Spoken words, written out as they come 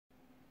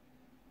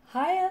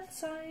Hi Earth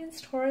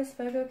Signs, Taurus,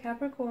 Virgo,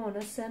 Capricorn,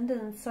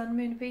 Ascendant, Sun,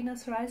 Moon,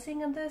 Venus,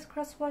 Rising, and those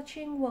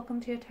cross-watching. Welcome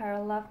to your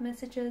Tarot Love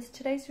Messages.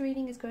 Today's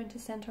reading is going to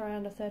center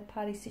around a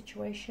third-party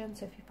situation.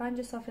 So if you find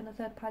yourself in a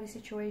third-party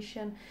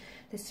situation,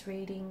 this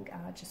reading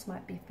just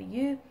might be for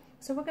you.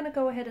 So we're going to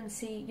go ahead and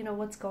see,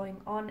 what's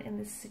going on in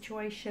this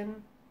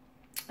situation.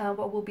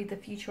 What will be the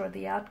future or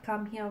the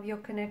outcome here of your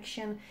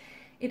connection.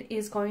 It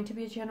is going to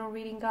be a general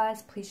reading,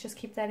 guys. Please just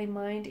keep that in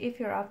mind. If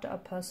you're after a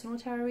personal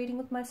tarot reading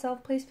with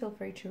myself, please feel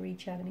free to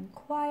reach out and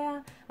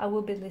inquire. I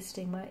will be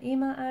listing my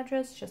email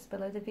address just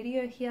below the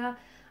video here.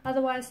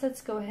 Otherwise,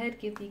 let's go ahead,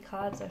 give the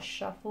cards a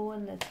shuffle,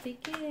 and let's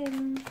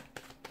begin.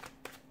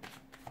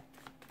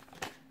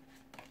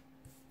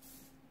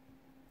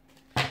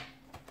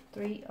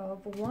 Three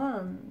of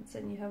Wands,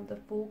 and you have the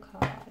Fool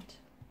card.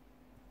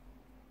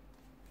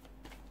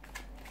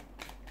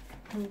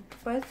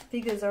 Both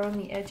figures are on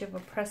the edge of a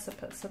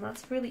precipice, and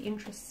that's really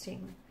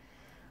interesting.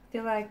 I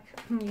feel like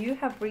you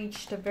have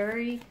reached a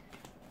very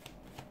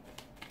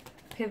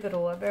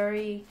pivotal, a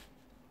very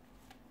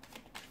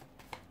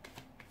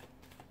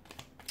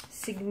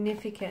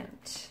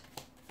significant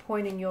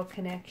point in your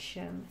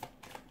connection.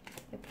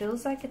 It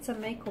feels like it's a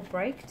make or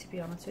break, to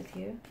be honest with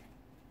you.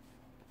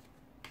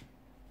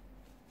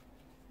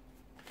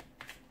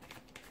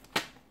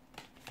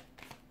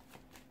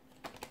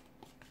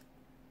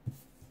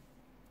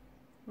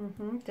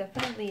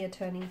 Definitely a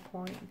turning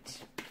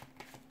point.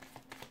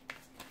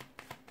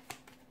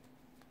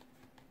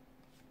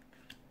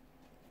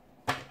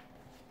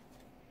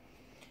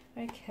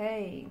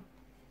 Okay.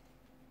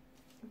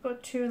 We've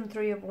got 2 and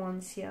 3 of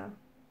Wands here.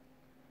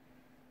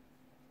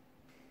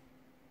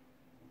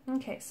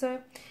 Okay, so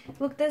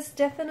look, there's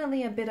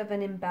definitely a bit of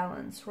an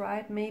imbalance,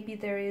 right? Maybe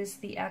there is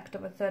the act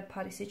of a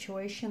third-party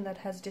situation that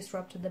has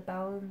disrupted the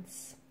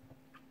balance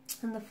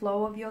and the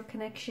flow of your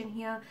connection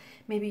here.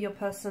 Maybe your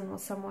person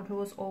was someone who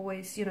was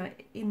always,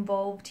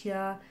 involved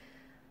here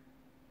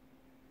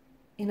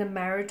in a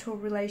marital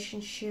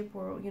relationship,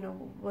 or,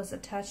 was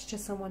attached to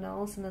someone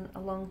else, and then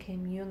along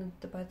came you, and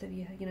the both of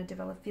you,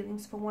 developed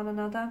feelings for one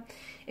another.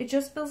 It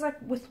just feels like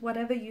with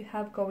whatever you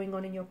have going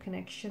on in your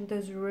connection,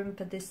 there's room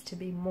for this to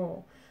be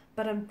more.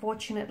 But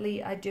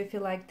unfortunately, I do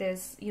feel like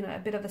there's, a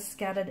bit of a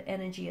scattered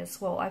energy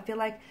as well. I feel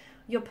like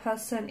your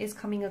person is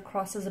coming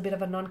across as a bit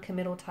of a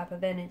non-committal type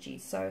of energy.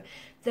 So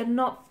they're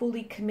not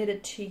fully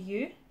committed to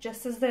you,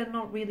 just as they're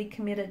not really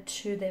committed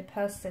to their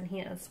person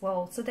here as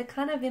well. So they're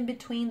kind of in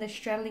between, they're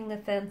straddling the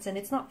fence, and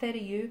it's not fair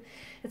to you.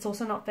 It's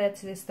also not fair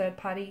to this third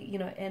party,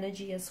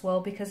 energy as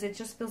well, because it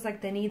just feels like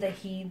they're neither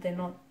here, they're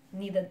not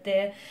neither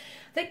there.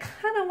 They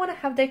kind of want to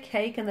have their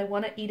cake and they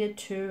want to eat it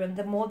too. And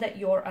the more that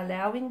you're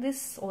allowing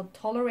this or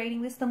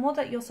tolerating this, the more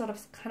that you're sort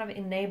of kind of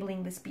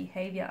enabling this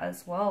behavior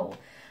as well.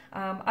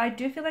 I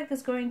do feel like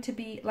there's going to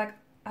be,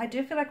 I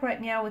do feel like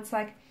right now it's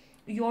like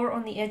you're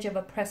on the edge of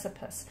a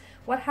precipice.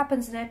 What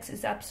happens next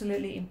is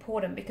absolutely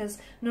important, because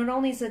not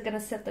only is it going to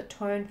set the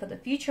tone for the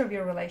future of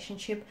your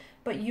relationship,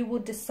 but you will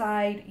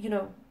decide,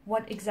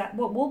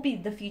 what will be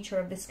the future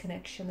of this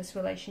connection, this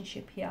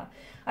relationship here.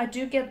 I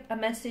do get a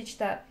message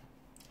that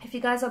if you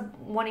guys are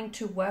wanting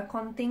to work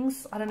on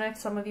things, I don't know if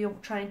some of you are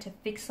trying to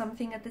fix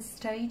something at this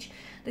stage.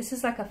 This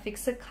is like a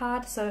fix-it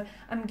card. So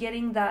I'm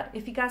getting that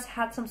if you guys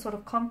had some sort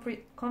of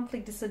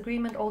conflict,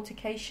 disagreement,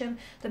 altercation,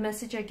 the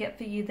message I get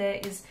for you there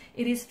is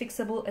it is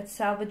fixable, it's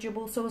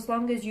salvageable. So as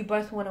long as you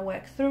both want to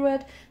work through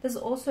it. There's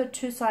also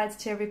 2 sides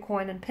to every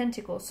coin and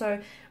pentacle. So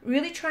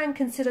really try and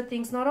consider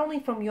things not only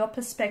from your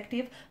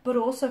perspective, but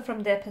also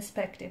from their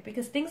perspective,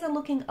 because things are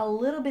looking a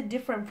little bit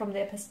different from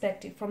their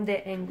perspective, from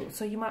their angle.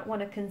 So you might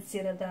want to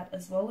consider that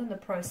as well in the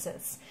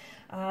process.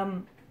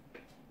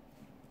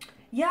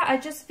 Yeah, I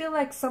just feel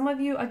like some of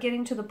you are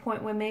getting to the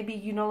point where maybe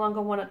you no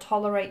longer want to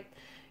tolerate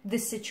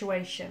this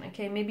situation.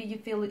 Okay, maybe you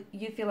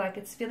feel like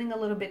it's feeling a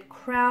little bit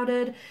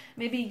crowded.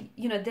 Maybe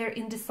their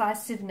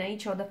indecisive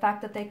nature, or the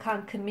fact that they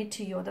can't commit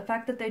to you, or the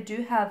fact that they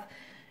do have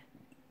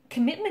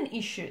commitment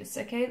issues.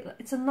 Okay,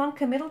 it's a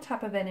non-committal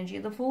type of energy.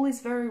 The Fool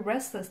is very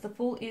restless. The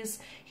Fool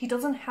he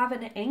doesn't have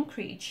an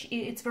anchorage.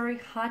 It's very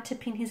hard to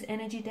pin his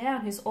energy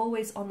down. He's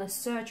always on the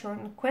search or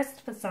on a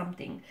quest for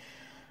something.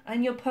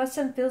 And your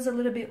person feels a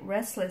little bit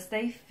restless.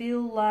 They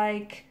feel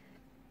like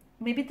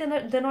maybe they're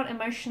not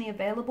emotionally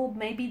available.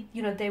 Maybe,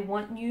 they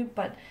want you,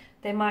 but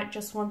they might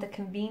just want the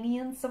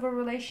convenience of a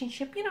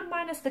relationship,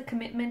 minus the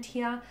commitment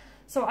here.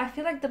 So I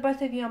feel like the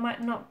both of you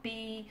might not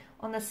be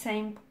on the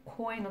same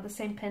coin or the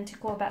same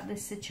pentacle about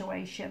this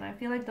situation. I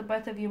feel like the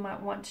both of you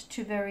might want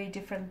 2 very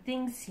different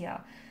things here.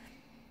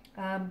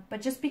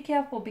 But just be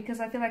careful, because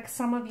I feel like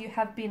some of you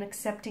have been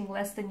accepting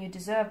less than you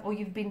deserve, or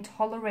you've been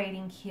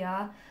tolerating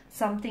here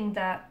something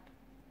that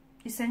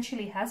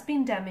essentially has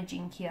been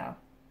damaging here.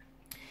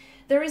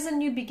 There is a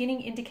new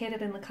beginning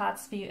indicated in the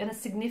cards for you, and a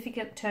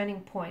significant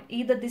turning point.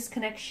 Either this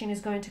connection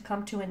is going to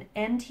come to an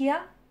end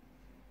here,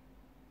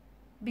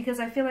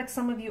 because I feel like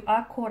some of you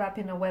are caught up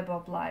in a web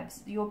of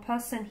lives. Your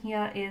person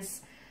here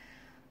is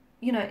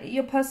you know,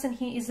 your person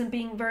here isn't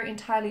being very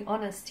entirely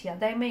honest here.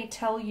 They may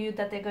tell you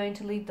that they're going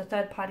to leave the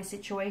third party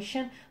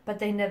situation, but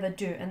they never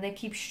do. And they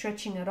keep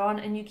stretching it on,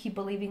 and you keep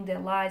believing their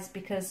lies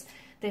because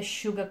they're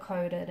sugar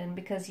coated and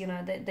because, you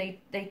know,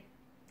 they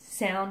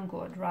sound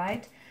good,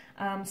 right?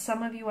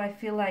 Some of you, I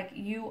feel like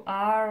you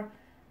are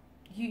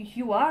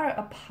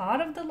a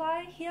part of the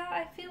lie here.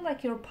 I feel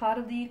like you're a part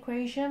of the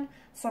equation.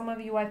 Some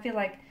of you, I feel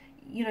like,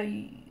 you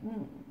know,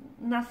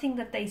 nothing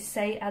that they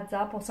say adds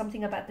up, or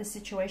something about this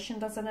situation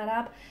doesn't add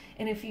up.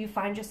 And if you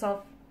find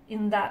yourself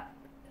in that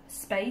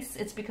space,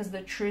 it's because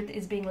the truth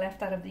is being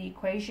left out of the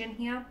equation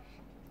here.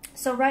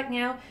 So right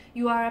now,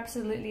 you are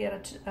absolutely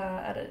at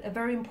a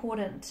very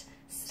important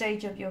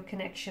stage of your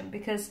connection,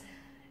 because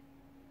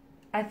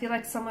I feel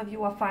like some of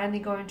you are finally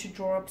going to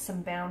draw up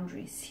some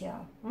boundaries here.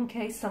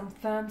 Okay, some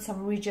firm,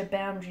 some rigid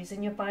boundaries,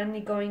 and you're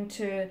finally going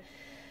to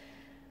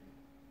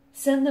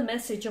send the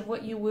message of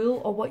what you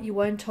will or what you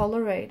won't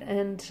tolerate.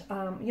 And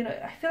you know,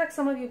 I feel like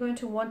some of you are going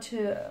to want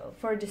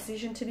for a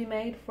decision to be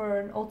made, for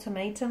an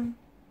ultimatum.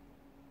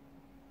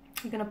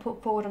 You're going to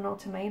put forward an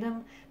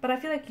ultimatum, but I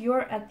feel like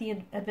you're at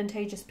the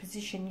advantageous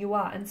position. You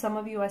are, and some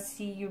of you, I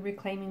see you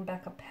reclaiming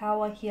back a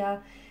power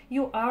here.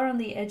 You are on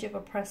the edge of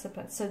a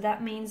precipice, so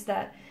that means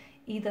that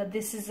either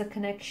this is a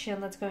connection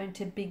that's going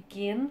to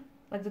begin,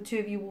 like the two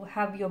of you will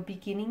have your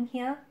beginning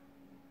here.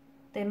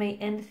 They may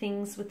end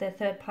things with their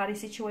third party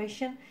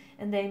situation,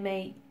 and they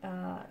may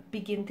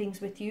begin things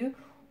with you.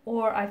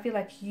 Or I feel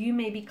like you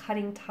may be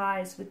cutting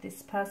ties with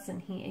this person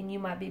here, and you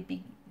might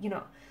be you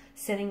know,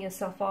 setting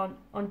yourself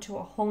onto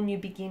a whole new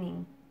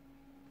beginning.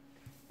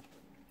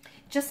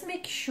 Just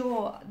make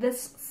sure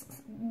this,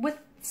 with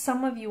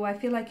some of you, I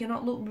feel like you're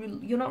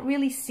not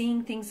really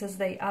seeing things as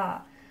they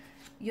are.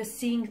 You're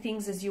seeing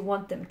things as you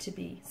want them to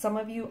be. Some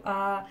of you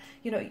are,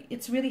 you know,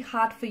 it's really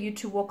hard for you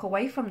to walk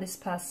away from this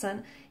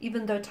person,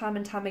 even though time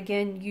and time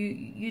again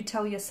you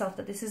tell yourself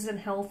that this isn't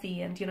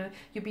healthy, and, you know,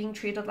 you're being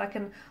treated like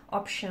an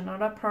option,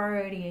 not a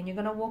priority, and you're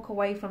going to walk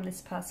away from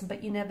this person,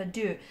 but you never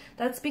do.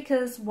 That's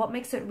because what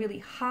makes it really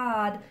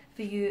hard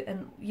for you,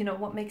 and, you know,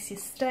 what makes you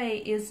stay,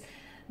 is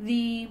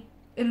the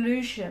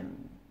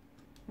illusion.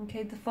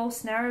 Okay, the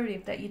false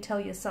narrative that you tell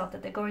yourself,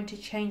 that they're going to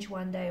change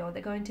one day, or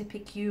they're going to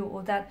pick you,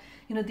 or that,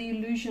 you know, the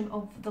illusion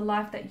of the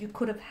life that you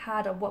could have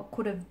had, or what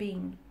could have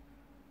been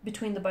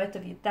between the both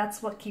of you.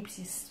 That's what keeps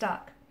you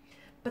stuck.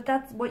 But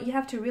that's what you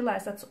have to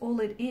realize, that's all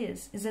it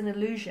is an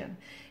illusion.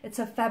 It's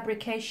a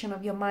fabrication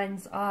of your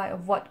mind's eye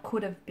of what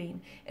could have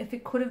been. If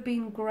it could have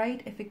been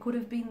great, if it could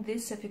have been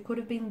this, if it could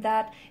have been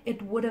that,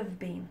 it would have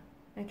been.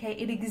 Okay,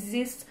 it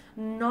exists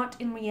not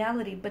in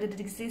reality, but it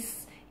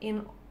exists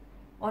in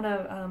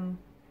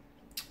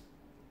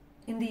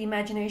the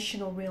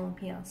imaginational realm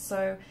here.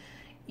 So,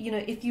 you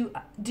know, if you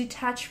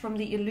detach from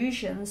the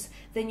illusions,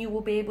 then you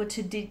will be able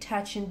to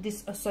detach and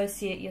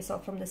disassociate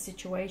yourself from the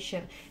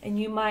situation, and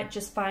you might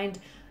just find,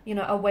 you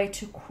know, a way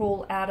to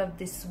crawl out of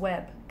this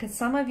web. Because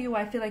some of you,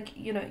 I feel like,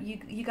 you know,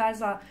 you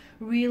guys are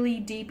really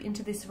deep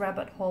into this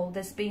rabbit hole.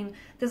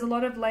 There's a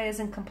lot of layers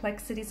and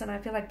complexities, and I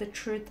feel like the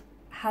truth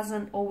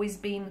hasn't always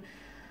been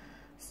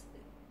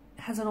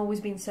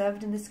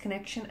served in this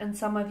connection, and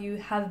some of you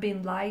have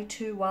been lied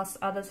to, whilst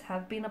others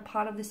have been a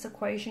part of this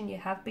equation. You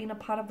have been a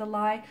part of the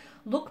lie.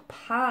 Look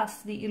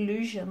past the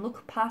illusion,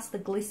 look past the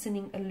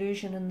glistening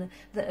illusion and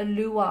the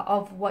allure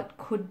of what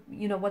could,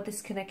 you know, what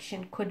this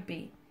connection could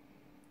be,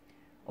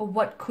 or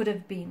what could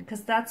have been,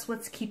 because that's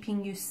what's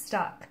keeping you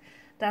stuck.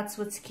 That's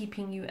what's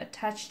keeping you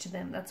attached to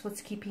them. That's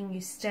what's keeping you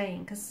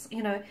staying. Because,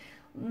 you know,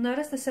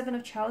 notice the Seven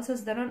of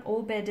Chalices, they don't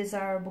all bear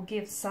desirable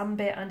gifts. Some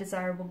bear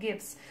undesirable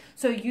gifts.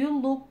 So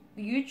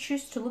you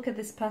choose to look at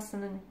this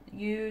person, and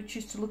you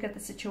choose to look at the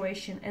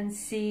situation and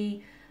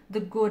see the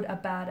good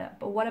about it.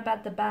 But what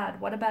about the bad?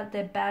 What about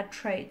their bad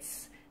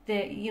traits?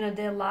 Their, you know,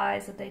 their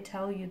lies that they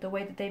tell you, the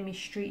way that they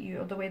mistreat you,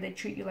 or the way they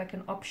treat you like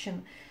an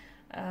option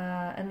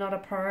and not a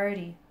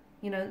priority.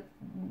 You know,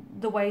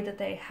 the way that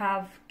they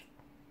have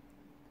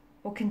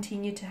or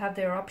continue to have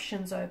their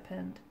options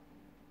opened.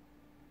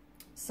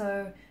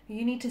 So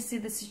you need to see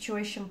the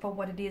situation for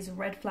what it is,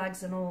 red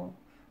flags and all,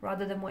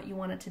 rather than what you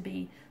want it to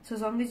be. So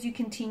as long as you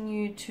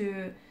continue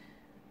to,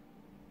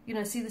 you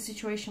know, see the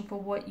situation for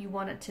what you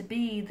want it to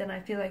be, then I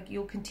feel like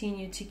you'll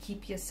continue to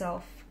keep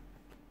yourself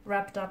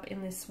wrapped up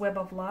in this web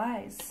of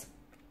lies.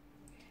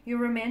 You're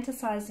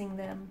romanticizing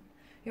them.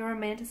 You're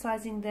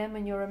romanticizing them,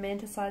 and you're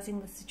romanticizing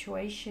the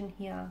situation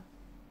here.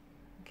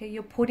 Okay,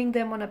 you're putting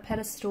them on a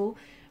pedestal,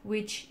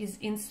 which is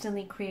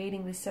instantly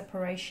creating this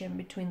separation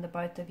between the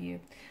both of you.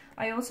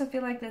 I also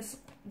feel like there's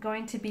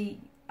going to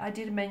be, I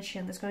did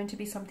mention, there's going to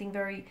be something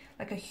very,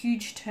 like a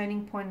huge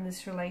turning point in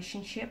this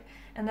relationship,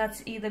 and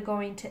that's either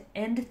going to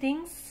end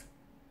things,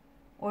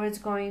 or it's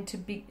going to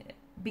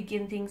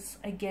begin things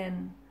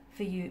again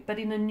for you, but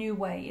in a new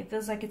way. It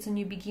feels like it's a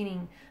new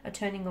beginning, a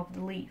turning of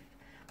the leaf.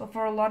 But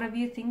for a lot of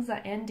you, things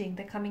are ending.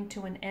 They're coming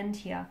to an end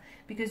here,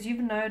 because you've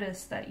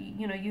noticed that,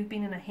 you know, you've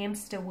been in a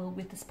hamster wheel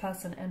with this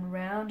person, and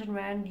round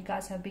you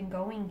guys have been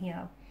going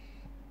here.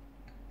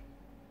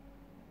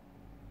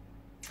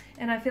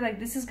 And I feel like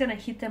this is going to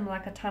hit them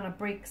like a ton of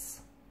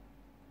bricks.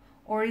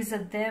 Or is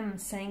it them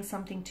saying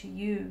something to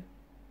you?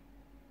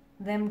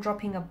 Them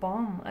dropping a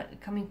bomb,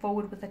 coming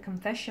forward with a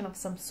confession of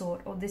some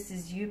sort, or this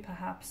is you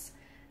perhaps.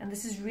 And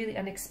this is really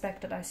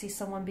unexpected. I see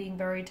someone being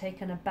very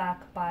taken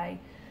aback by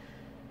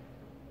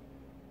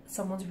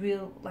someone's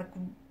real, like,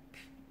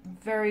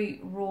 very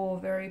raw,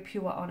 very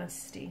pure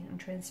honesty and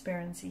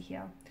transparency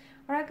here.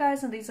 Alright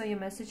guys, and these are your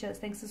messages.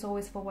 Thanks as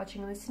always for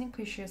watching and listening.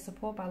 Please show your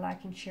support by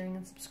liking, sharing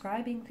and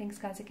subscribing. Thanks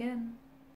guys again.